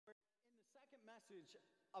passage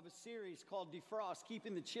of a series called Defrost,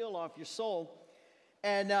 Keeping the Chill Off Your Soul.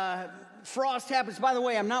 And frost happens. By the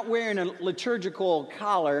way, I'm not wearing a liturgical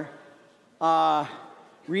collar.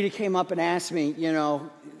 Rita came up and asked me,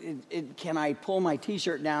 can I pull my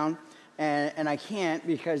t-shirt down? And I can't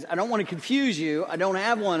because I don't want to confuse you. I don't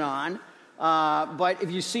have one on. But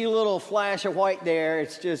if you see a little flash of white there,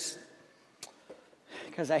 it's just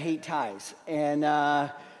because I hate ties. And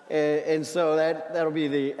so that'll be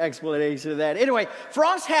the explanation of that. Anyway,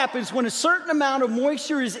 frost happens when a certain amount of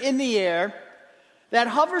moisture is in the air that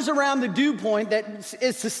hovers around the dew point that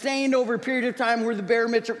is sustained over a period of time where the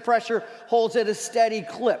barometric pressure holds at a steady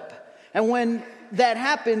clip. And when that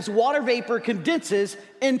happens, water vapor condenses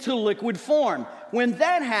into liquid form. When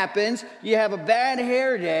that happens, you have a bad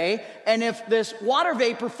hair day, and if this water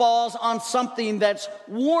vapor falls on something that's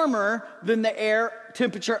warmer than the air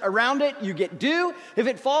temperature around it, you get dew. If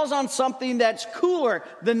it falls on something that's cooler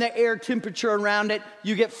than the air temperature around it,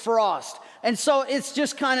 you get frost. And so it's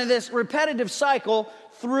just kind of this repetitive cycle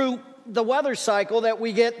through the weather cycle that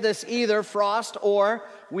we get this either frost or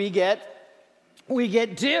we get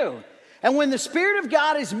dew. And when the Spirit of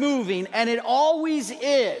God is moving, and it always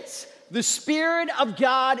is, the Spirit of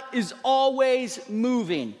God is always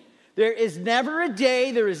moving. There is never a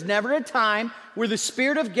day, there is never a time where the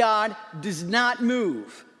Spirit of God does not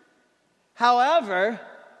move. However,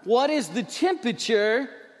 what is the temperature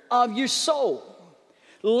of your soul?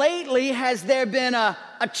 Lately, has there been a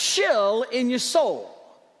chill in your soul?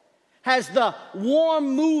 Has the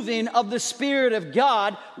warm moving of the Spirit of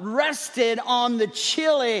God rested on the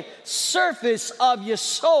chilly surface of your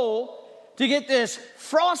soul to get this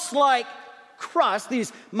frost-like crust,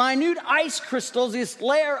 these minute ice crystals, this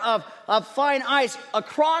layer of fine ice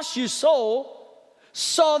across your soul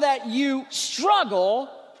so that you struggle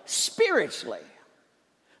spiritually?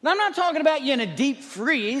 Now, I'm not talking about you in a deep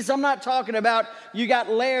freeze. I'm not talking about you got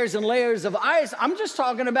layers and layers of ice. I'm just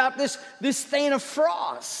talking about this thing of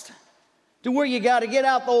frost to where you got to get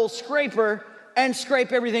out the old scraper and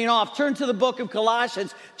scrape everything off. Turn to the book of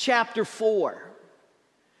Colossians, chapter 4.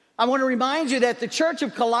 I want to remind you that the church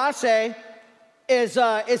of Colossae is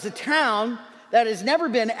a town that has never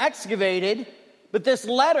been excavated, but this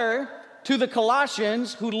letter to the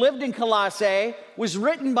Colossians who lived in Colossae was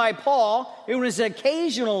written by Paul. It was an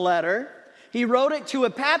occasional letter. He wrote it to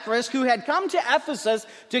Epaphras, who had come to Ephesus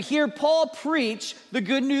to hear Paul preach the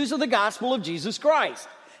good news of the gospel of Jesus Christ.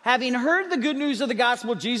 Having heard the good news of the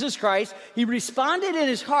gospel of Jesus Christ, he responded in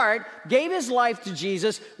his heart, gave his life to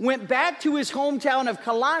Jesus, went back to his hometown of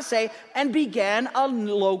Colossae, and began a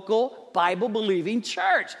local Bible-believing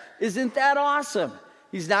church. Isn't that awesome?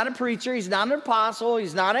 He's not a preacher, he's not an apostle,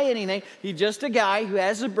 he's not anything. He's just a guy who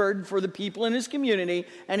has a burden for the people in his community,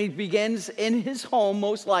 and he begins in his home,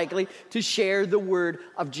 most likely, to share the word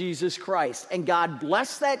of Jesus Christ. And God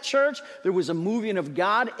blessed that church. There was a moving of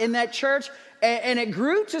God in that church, and it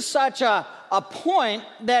grew to such a point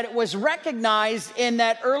that it was recognized in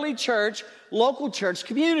that early church, local church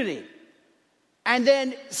community. And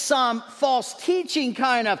then some false teaching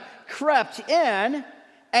kind of crept in,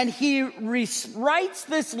 and he writes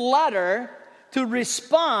this letter to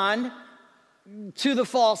respond to the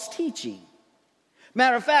false teaching.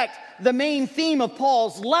 Matter of fact, the main theme of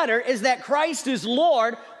Paul's letter is that Christ is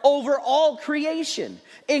Lord over all creation,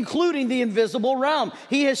 including the invisible realm.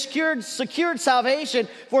 He has secured salvation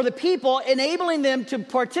for the people, enabling them to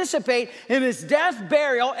participate in his death,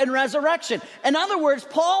 burial, and resurrection. In other words,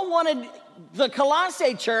 Paul wanted the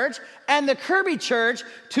Colossae church and the Kirby church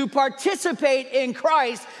to participate in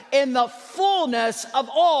Christ in the fullness of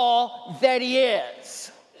all that he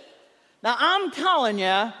is. Now, I'm telling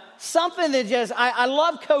you, something that just, I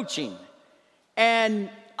love coaching, and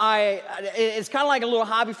it's kind of like a little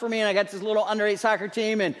hobby for me, and I got this little under-8 soccer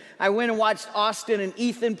team, and I went and watched Austin and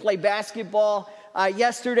Ethan play basketball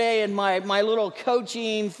yesterday, and my little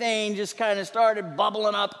coaching thing just kind of started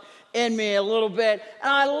bubbling up in me a little bit,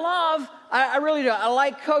 and I really do, I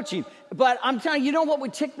like coaching, but I'm telling you, you know what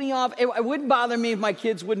would tick me off? It wouldn't bother me if my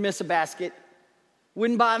kids would miss a basket.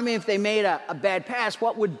 Wouldn't bother me if they made a bad pass.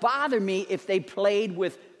 What would bother me if they played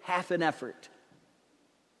with half an effort?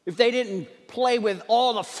 If they didn't play with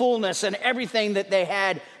all the fullness and everything that they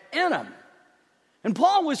had in them. And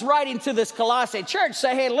Paul was writing to this Colossae church,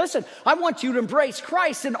 say, hey, listen, I want you to embrace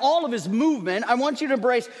Christ in all of his movement. I want you to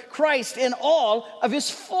embrace Christ in all of his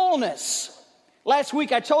fullness. Last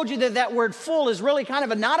week I told you that word full is really kind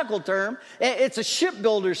of a nautical term. It's a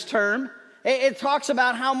shipbuilder's term. It talks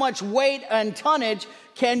about how much weight and tonnage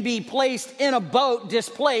can be placed in a boat,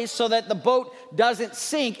 displaced, so that the boat doesn't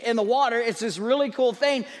sink in the water. It's this really cool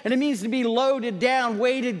thing, and it means to be loaded down,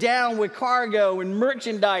 weighted down with cargo and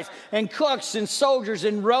merchandise and cooks and soldiers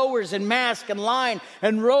and rowers and mast and line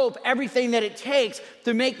and rope, everything that it takes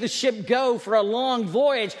to make the ship go for a long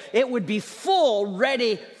voyage. It would be full,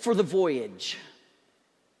 ready for the voyage.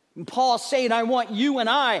 And Paul's saying, I want you and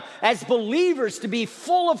I, as believers, to be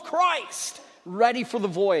full of Christ, ready for the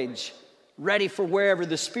voyage, ready for wherever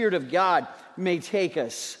the Spirit of God may take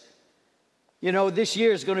us. You know, this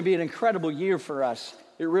year is going to be an incredible year for us.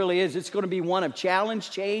 It really is. It's going to be one of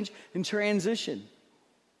challenge, change, and transition.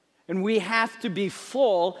 And we have to be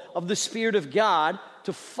full of the Spirit of God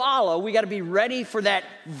to follow. We got to be ready for that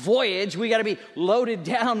voyage. We got to be loaded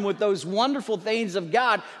down with those wonderful things of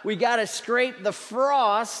God. We got to scrape the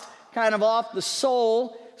frost kind of off the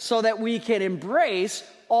soul so that we can embrace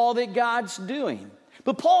all that God's doing.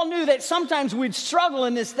 But Paul knew that sometimes we'd struggle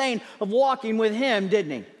in this thing of walking with him,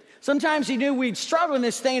 didn't he? Sometimes he knew we'd struggle in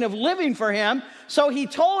this thing of living for him. So he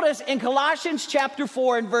told us in Colossians chapter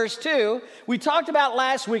 4 and verse 2, we talked about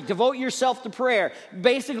last week, devote yourself to prayer.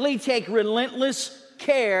 Basically, take relentless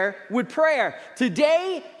care with prayer.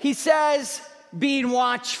 Today, he says, being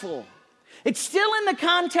watchful. It's still in the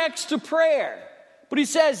context of prayer, but he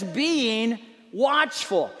says being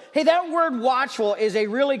watchful. Hey, that word watchful is a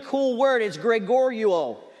really cool word. It's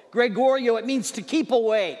Gregorio. Gregorio, it means to keep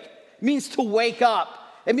awake. It means to wake up.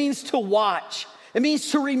 It means to watch. It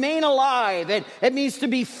means to remain alive. It means to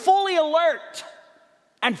be fully alert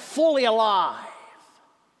and fully alive.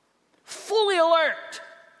 Fully alert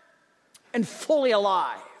and fully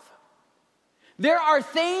alive. There are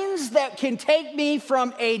things that can take me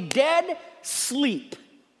from a dead sleep,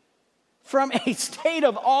 from a state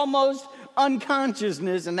of almost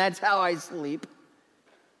unconsciousness, and that's how I sleep,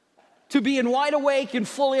 to being wide awake and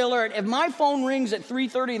fully alert. If my phone rings at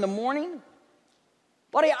 3:30 in the morning,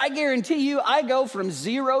 buddy, I guarantee you I go from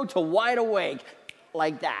 0 to wide awake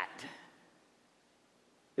like that.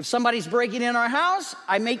 If somebody's breaking in our house,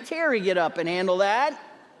 I make Terry get up and handle that.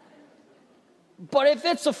 But if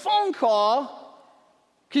it's a phone call,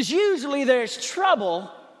 because usually there's trouble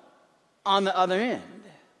on the other end.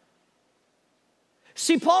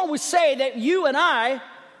 See, Paul would say that you and I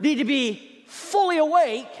need to be fully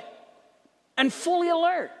awake and fully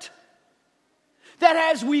alert. That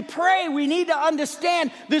as we pray, we need to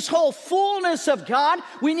understand this whole fullness of God.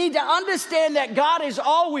 We need to understand that God is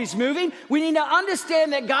always moving. We need to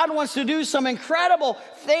understand that God wants to do some incredible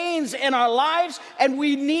things in our lives, and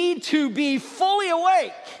we need to be fully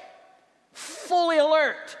awake, fully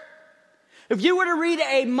alert. If you were to read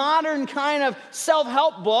a modern kind of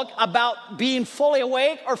self-help book about being fully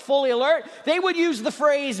awake or fully alert, they would use the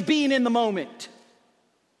phrase being in the moment,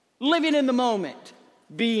 living in the moment,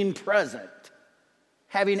 being present.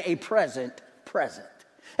 Having a present.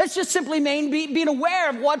 That's just simply being aware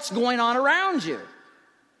of what's going on around you.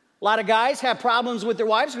 A lot of guys have problems with their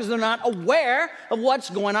wives because they're not aware of what's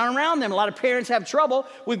going on around them. A lot of parents have trouble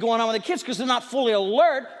with going on with their kids because they're not fully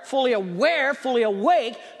alert, fully aware, fully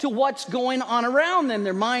awake to what's going on around them.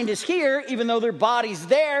 Their mind is here, even though their body's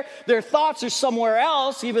there. Their thoughts are somewhere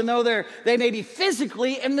else, even though they may be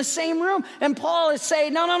physically in the same room. And Paul is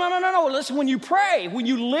saying, no. Listen, when you pray, when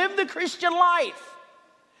you live the Christian life,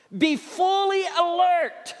 be fully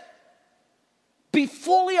alert. Be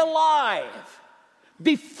fully alive.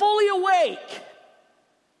 Be fully awake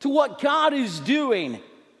to what God is doing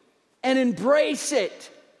and embrace it.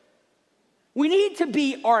 We need to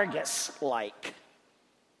be Argus-like.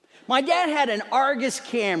 My dad had an Argus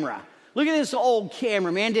camera. Look at this old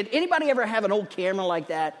camera, man. Did anybody ever have an old camera like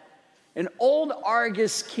that? An old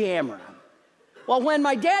Argus camera. Well, when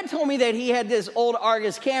my dad told me that he had this old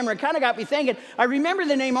Argus camera, it kind of got me thinking. I remember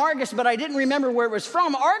the name Argus, but I didn't remember where it was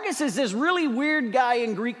from. Argus is this really weird guy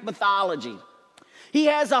in Greek mythology. He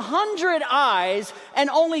has 100 eyes, and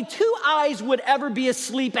only 2 eyes would ever be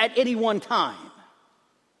asleep at any one time.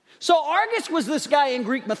 So Argus was this guy in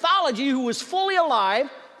Greek mythology who was fully alive,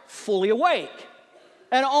 fully awake,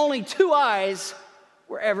 and only 2 eyes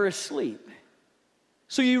were ever asleep.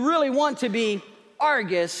 So you really want to be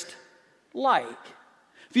Argus-like.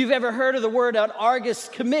 If you've ever heard of the word an Argus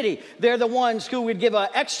committee, they're the ones who would give an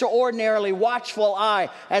extraordinarily watchful eye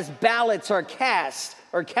as ballots are cast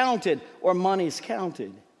or counted or money's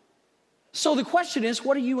counted. So the question is,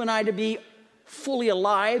 what are you and I to be fully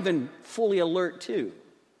alive and fully alert to?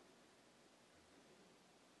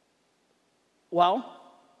 Well,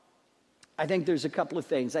 I think there's a couple of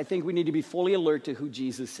things. I think we need to be fully alert to who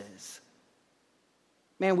Jesus is.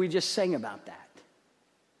 Man, we just sang about that.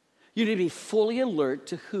 You need to be fully alert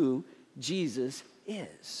to who Jesus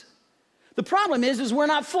is. The problem is we're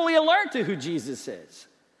not fully alert to who Jesus is.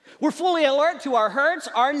 We're fully alert to our hurts,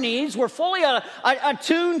 our needs. We're fully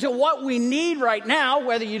attuned to what we need right now,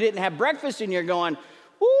 whether you didn't have breakfast and you're going,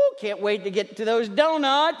 "Ooh, can't wait to get to those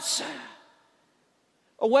donuts."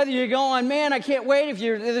 Or whether you're going, "Man, I can't wait if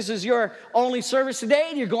this is your only service today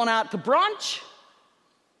and you're going out to brunch."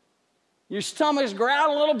 Your stomach's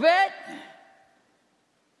growling a little bit.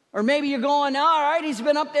 Or maybe you're going, "All right, he's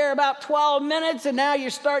been up there about 12 minutes and now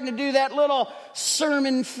you're starting to do that little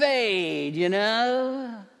sermon fade, you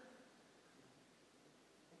know?"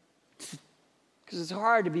 Because it's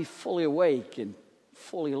hard to be fully awake and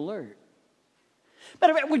fully alert.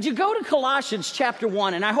 But would you go to Colossians chapter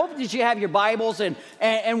 1, and I hope that you have your Bibles and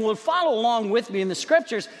will follow along with me in the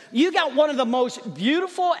scriptures. You got one of the most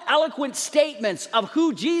beautiful, eloquent statements of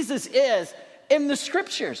who Jesus is in the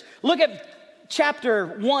scriptures. Look at chapter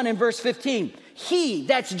 1 and verse 15. He,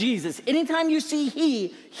 that's Jesus. Anytime you see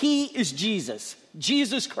he is Jesus.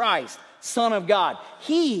 Jesus Christ, Son of God.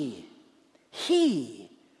 He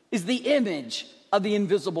is the image of the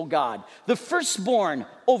invisible God, the firstborn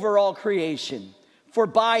over all creation. For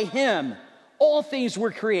by him all things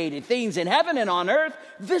were created, things in heaven and on earth,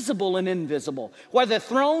 visible and invisible. Whether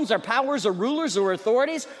thrones or powers or rulers or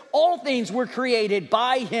authorities, all things were created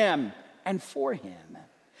by him and for him.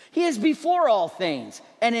 He is before all things,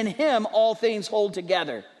 and in him all things hold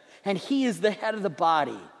together. And he is the head of the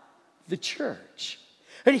body, the church.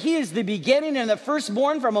 And he is the beginning and the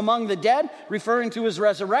firstborn from among the dead, referring to his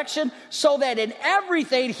resurrection, so that in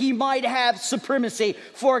everything he might have supremacy.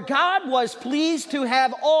 For God was pleased to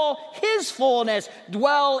have all his fullness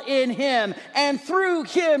dwell in him, and through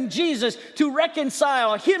him, Jesus, to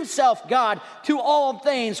reconcile himself, God, to all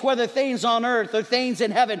things, whether things on earth or things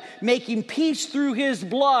in heaven, making peace through his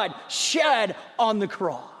blood shed on the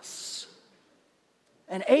cross.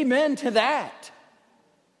 And amen to that.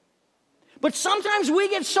 But sometimes we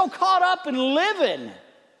get so caught up in living.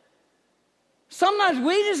 Sometimes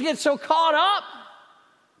we just get so caught up.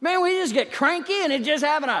 Man, we just get cranky and it just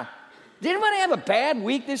having did anybody have a bad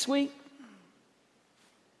week this week?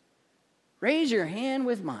 Raise your hand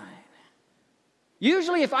with mine.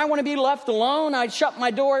 Usually if I want to be left alone, I'd shut my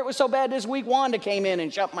door. It was so bad this week, Wanda came in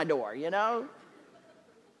and shut my door, you know?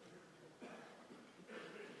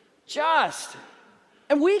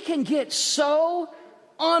 And we can get so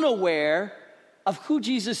unaware of who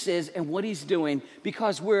Jesus is and what he's doing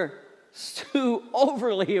because we're too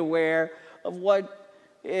overly aware of what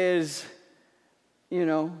is,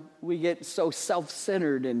 we get so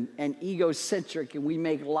self-centered and egocentric, and we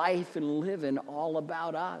make life and living all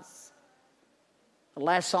about us. The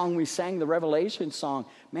last song we sang, the Revelation song,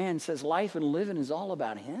 man, says life and living is all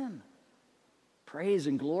about him. Praise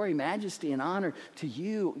and glory, majesty and honor to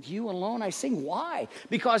you alone I sing. Why?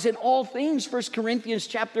 Because in all things, 1 Corinthians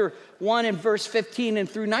chapter 1 and verse 15 and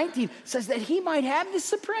through 19 says that he might have the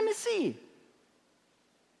supremacy.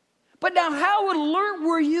 But now how alert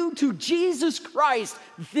were you to Jesus Christ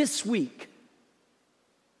this week?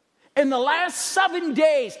 In the last 7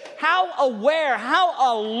 days, how aware,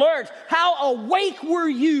 how alert, how awake were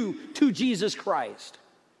you to Jesus Christ?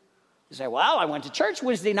 You say, "Well, I went to church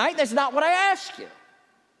Wednesday night." That's not what I asked you.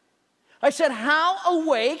 I said, how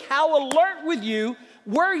awake, how alert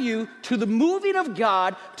were you to the moving of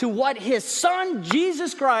God, to what his son,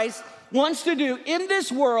 Jesus Christ, wants to do in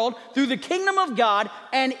this world through the kingdom of God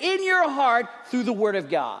and in your heart through the word of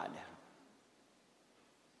God?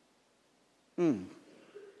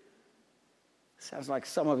 Sounds like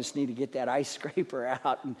some of us need to get that ice scraper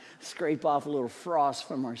out and scrape off a little frost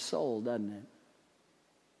from our soul, doesn't it?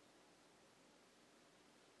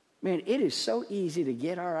 Man, it is so easy to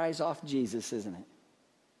get our eyes off Jesus, isn't it?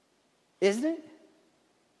 Isn't it?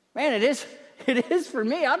 Man, it is. It is for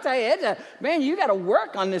me. I'll tell you, man, you got to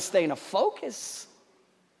work on this thing to focus.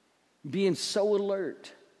 Being so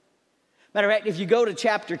alert. Matter of fact, if you go to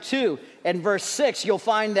chapter 2 and verse 6, you'll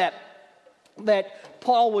find that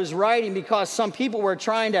Paul was writing because some people were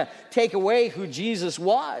trying to take away who Jesus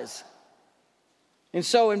was. And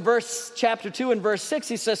so in chapter 2 and verse 6,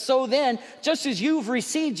 he says, "So then, just as you've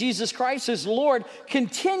received Jesus Christ as Lord,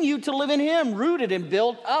 continue to live in him, rooted and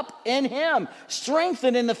built up in him,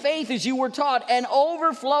 strengthened in the faith as you were taught, and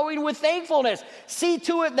overflowing with thankfulness. See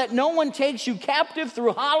to it that no one takes you captive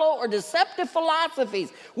through hollow or deceptive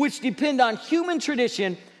philosophies, which depend on human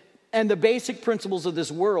tradition and the basic principles of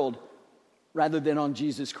this world, rather than on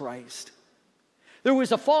Jesus Christ." There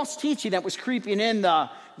was a false teaching that was creeping in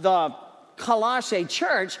the Colossae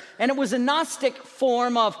church, and it was a Gnostic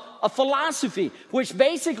form of a philosophy, which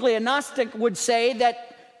basically a Gnostic would say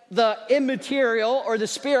that the immaterial or the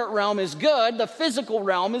spirit realm is good, the physical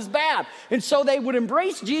realm is bad. And so they would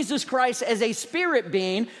embrace Jesus Christ as a spirit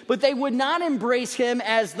being, but they would not embrace him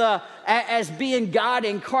as being God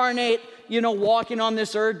incarnate, walking on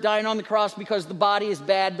this earth, dying on the cross, because the body is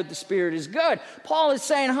bad, but the spirit is good. Paul is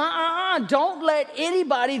saying, don't let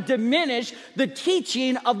anybody diminish the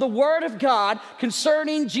teaching of the Word of God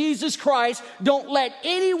concerning Jesus Christ. Don't let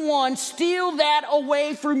anyone steal that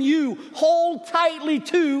away from you. Hold tightly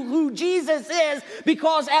to who Jesus is,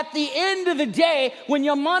 because at the end of the day, when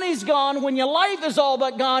your money's gone, when your life is all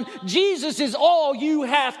but gone, Jesus is all you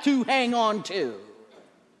have to hang on to.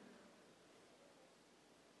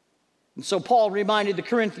 And so Paul reminded the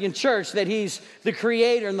Corinthian church that he's the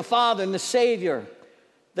creator and the father and the savior,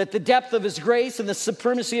 that the depth of his grace and the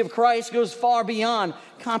supremacy of Christ goes far beyond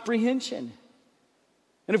comprehension.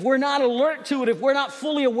 And if we're not alert to it, if we're not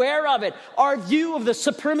fully aware of it, our view of the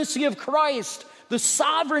supremacy of Christ, the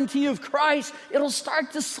sovereignty of Christ, it'll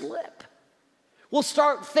start to slip. We'll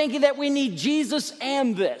start thinking that we need Jesus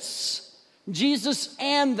and this, Jesus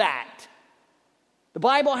and that. The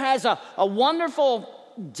Bible has a wonderful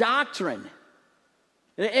doctrine,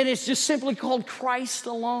 and it's just simply called Christ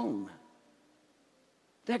alone.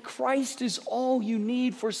 That Christ is all you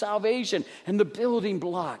need for salvation and the building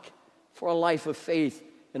block for a life of faith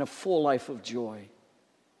and a full life of joy.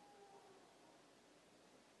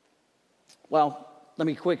 Well, let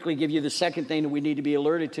me quickly give you the second thing that we need to be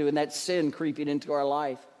alerted to, and that's sin creeping into our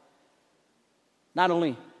life. Not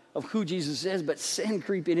only of who Jesus is, but sin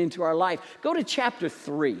creeping into our life. Go to chapter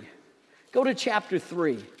 3. Go to chapter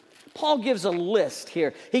 3. Paul gives a list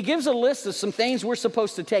here. He gives a list of some things we're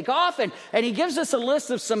supposed to take off, and he gives us a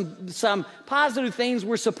list of some positive things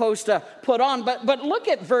we're supposed to put on. But look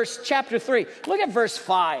at chapter 3. Look at verse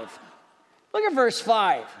 5. Look at verse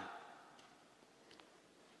 5.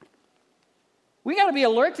 We got to be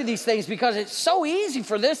alert to these things because it's so easy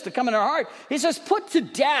for this to come in our heart. He says, put to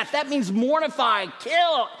death. That means mortify,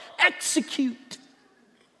 kill, execute.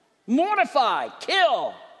 Mortify,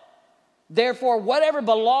 kill. Therefore, whatever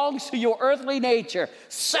belongs to your earthly nature,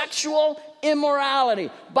 sexual immorality.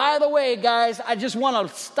 By the way, guys, I just want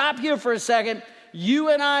to stop here for a second. You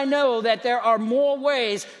and I know that there are more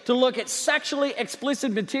ways to look at sexually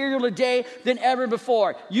explicit material today than ever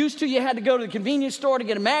before. Used to, you had to go to the convenience store to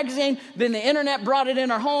get a magazine. Then the internet brought it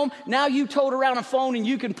in our home. Now you tote around a phone and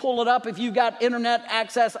you can pull it up if you got internet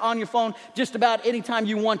access on your phone just about any time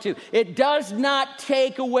you want to. It does not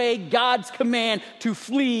take away God's command to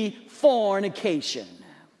flee fornication.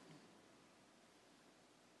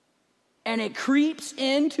 And it creeps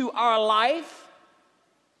into our life.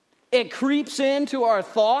 It creeps into our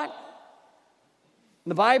thought.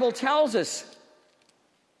 The Bible tells us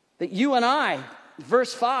that you and I,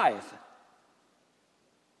 verse 5,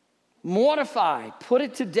 mortify, put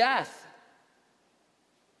it to death.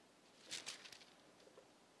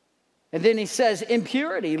 And then he says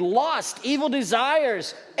impurity, lust, evil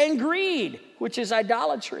desires, and greed, which is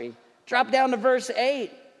idolatry. Drop down to verse 8.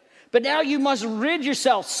 But now you must rid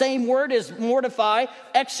yourself. Same word as mortify,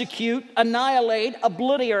 execute, annihilate,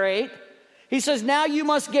 obliterate. He says now you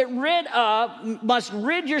must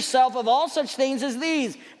rid yourself of all such things as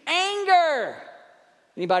these. Anger.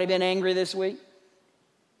 Anybody been angry this week?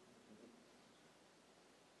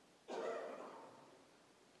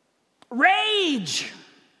 Rage.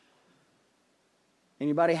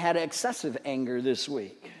 Anybody had excessive anger this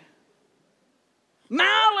week?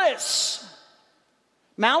 Malice.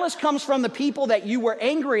 Malice comes from the people that you were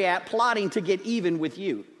angry at plotting to get even with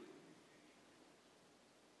you.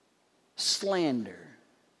 Slander.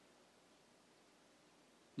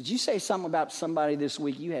 Did you say something about somebody this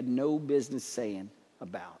week you had no business saying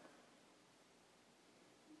about?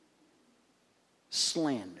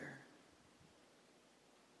 Slander.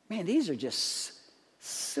 Man, these are just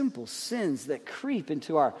simple sins that creep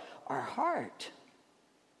into our heart.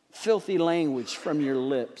 Filthy language from your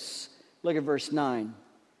lips. Look at verse 9.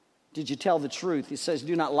 Did you tell the truth? He says,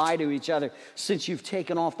 do not lie to each other, since you've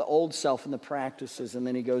taken off the old self and the practices. And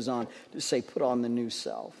then he goes on to say, put on the new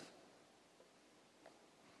self.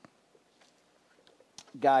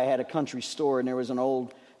 Guy had a country store, and there was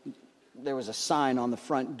a sign on the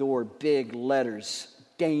front door, big letters,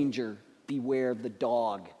 danger, beware of the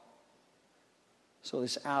dog. So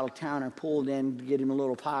this out-of-towner pulled in to get him a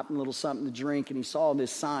little pop and a little something to drink, and he saw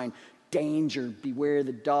this sign, danger, beware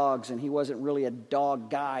the dogs, and he wasn't really a dog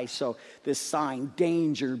guy, so this sign,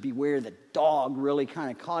 danger, beware the dog, really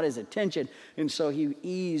kind of caught his attention, and so he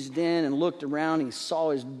eased in and looked around, and he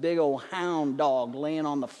saw his big old hound dog laying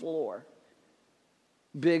on the floor.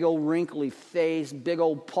 Big old wrinkly face, big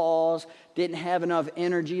old paws, didn't have enough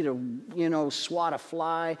energy to, swat a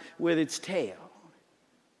fly with its tail.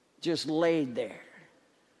 Just laid there.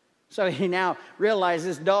 So he now realized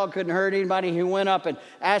this dog couldn't hurt anybody. He went up and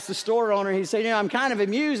asked the store owner, he said, I'm kind of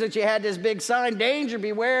amused that you had this big sign, danger,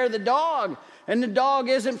 beware of the dog. And the dog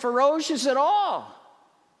isn't ferocious at all.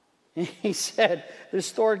 He said, the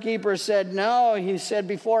storekeeper said, no. He said,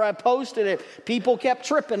 before I posted it, people kept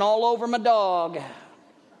tripping all over my dog.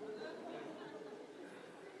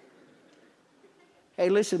 Hey,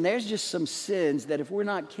 listen, there's just some sins that if we're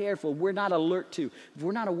not careful, we're not alert to. If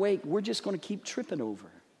we're not awake, we're just going to keep tripping over.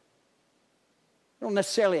 They don't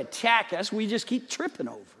necessarily attack us. We just keep tripping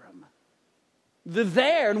over them. They're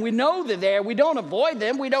there, and we know they're there. We don't avoid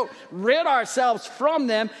them. We don't rid ourselves from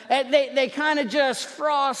them. And they kind of just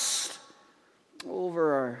frost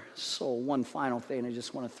over our soul. One final thing I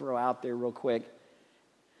just want to throw out there real quick.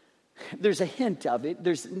 There's a hint of it.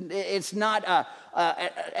 It's not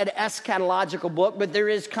an eschatological book, but there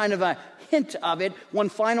is kind of a hint of it. One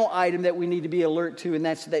final item that we need to be alert to, and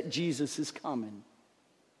that's that Jesus is coming.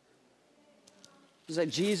 Is that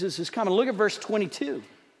Jesus is coming. Look at verse 22.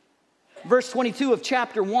 Verse 22 of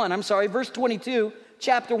chapter 1. Verse 22,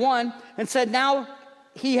 chapter 1. And said, now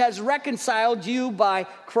he has reconciled you by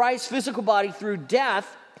Christ's physical body through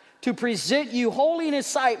death, to present you holy in his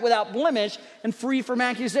sight, without blemish and free from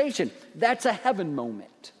accusation. That's a heaven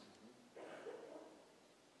moment.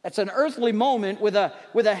 That's an earthly moment with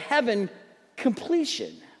a heaven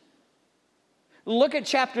completion. Look at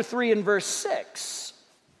chapter 3 and verse 6.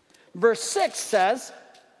 Verse 6 says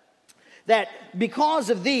that because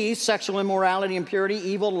of these, sexual immorality, impurity,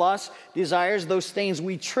 evil, lust, desires, those things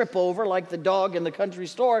we trip over like the dog in the country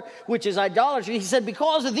store, which is idolatry. He said,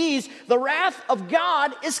 because of these, the wrath of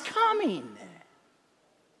God is coming.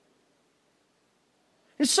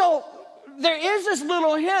 And so there is this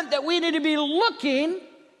little hint that we need to be looking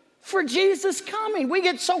for Jesus coming. We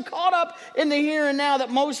get so caught up in the here and now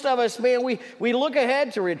that most of us, man, we look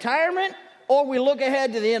ahead to retirement, or we look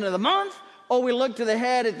ahead to the end of the month, or we look to the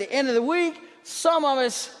head at the end of the week. Some of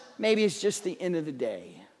us, maybe it's just the end of the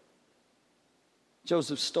day.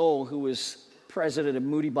 Joseph Stoll, who was president of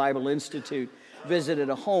Moody Bible Institute, visited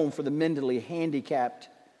a home for the mentally handicapped.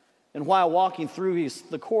 And while walking through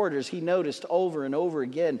the corridors, he noticed over and over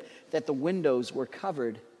again that the windows were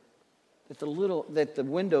covered, that the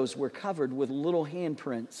windows were covered with little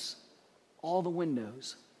handprints. All the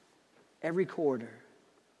windows, every corridor,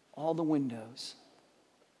 all the windows.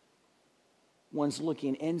 Ones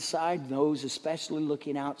looking inside, those especially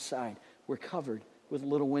looking outside, were covered with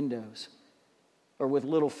little windows or with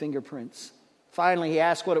little fingerprints. Finally, he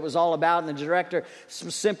asked what it was all about, and the director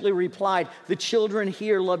simply replied, the children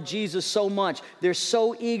here love Jesus so much. They're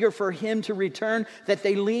so eager for him to return that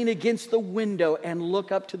they lean against the window and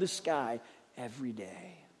look up to the sky every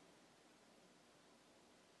day.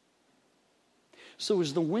 So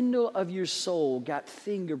has the window of your soul got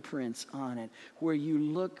fingerprints on it where you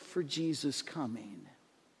look for Jesus coming?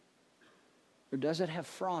 Or does it have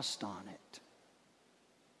frost on it?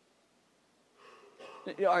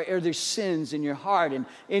 Are there sins in your heart and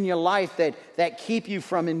in your life that keep you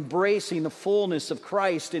from embracing the fullness of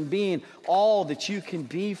Christ and being all that you can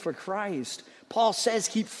be for Christ? Paul says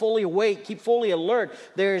keep fully awake, keep fully alert.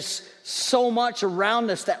 There's so much around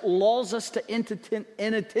us that lulls us to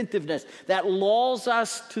inattentiveness, that lulls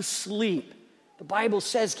us to sleep. The Bible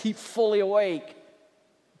says keep fully awake,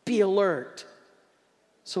 be alert.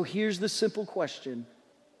 So here's the simple question.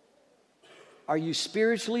 Are you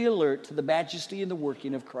spiritually alert to the majesty and the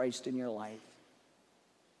working of Christ in your life?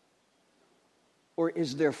 Or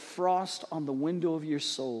is there frost on the window of your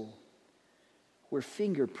soul where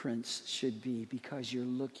fingerprints should be because you're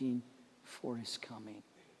looking for his coming?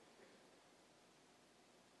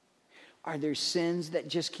 Are there sins that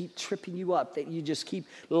just keep tripping you up, that you just keep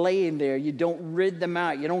laying there? You don't rid them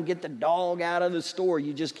out. You don't get the dog out of the store.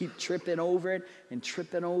 You just keep tripping over it and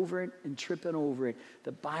tripping over it and tripping over it.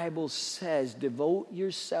 The Bible says, devote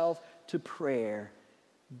yourself to prayer,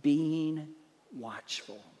 being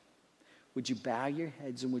watchful. Would you bow your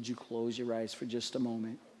heads and would you close your eyes for just a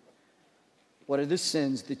moment? What are the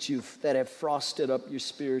sins that have frosted up your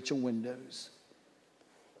spiritual windows?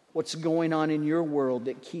 What's going on in your world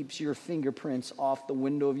that keeps your fingerprints off the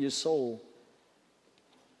window of your soul?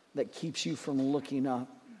 That keeps you from looking up?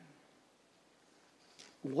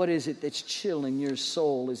 What is it that's chilling your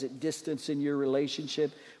soul? Is it distance in your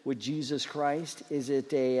relationship with Jesus Christ? Is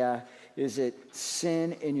it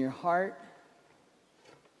sin in your heart?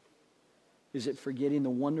 Is it forgetting the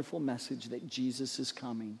wonderful message that Jesus is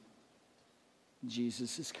coming?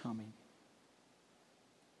 Jesus is coming.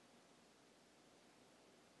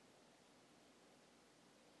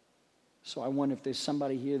 So I wonder if there's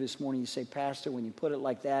somebody here this morning, you say, Pastor, when you put it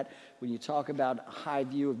like that, when you talk about a high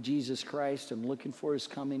view of Jesus Christ and looking for his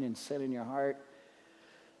coming and set in your heart,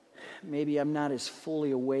 maybe I'm not as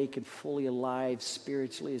fully awake and fully alive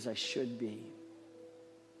spiritually as I should be.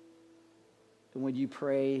 And would you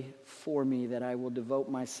pray for me that I will devote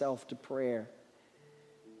myself to prayer,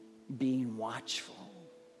 being watchful,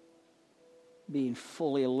 being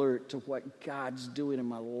fully alert to what God's doing in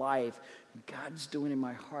my life, God's doing in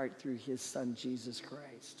my heart through his son, Jesus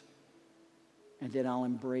Christ. And then I'll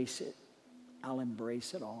embrace it. I'll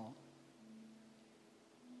embrace it all.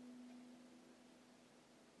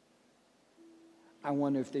 I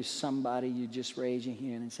wonder if there's somebody, you just raise your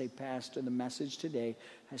hand and say, Pastor, the message today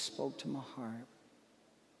has spoke to my heart.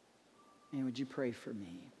 And would you pray for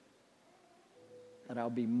me? That I'll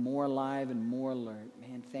be more alive and more alert.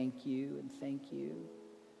 Man, thank you and thank you.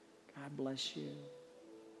 God bless you.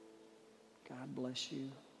 God bless you.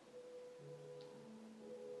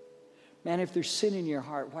 Man, if there's sin in your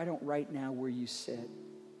heart, why don't right now where you sit,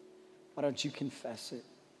 why don't you confess it?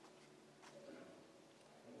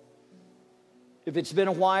 If it's been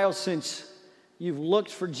a while since you've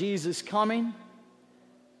looked for Jesus coming,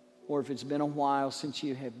 or if it's been a while since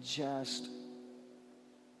you have just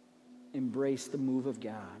embraced the move of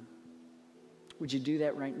God, would you do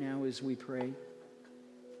that right now as we pray?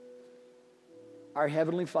 Our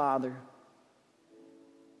Heavenly Father,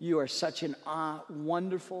 you are such an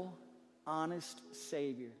wonderful, honest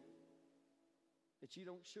Savior that you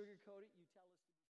don't sugarcoat it. You tell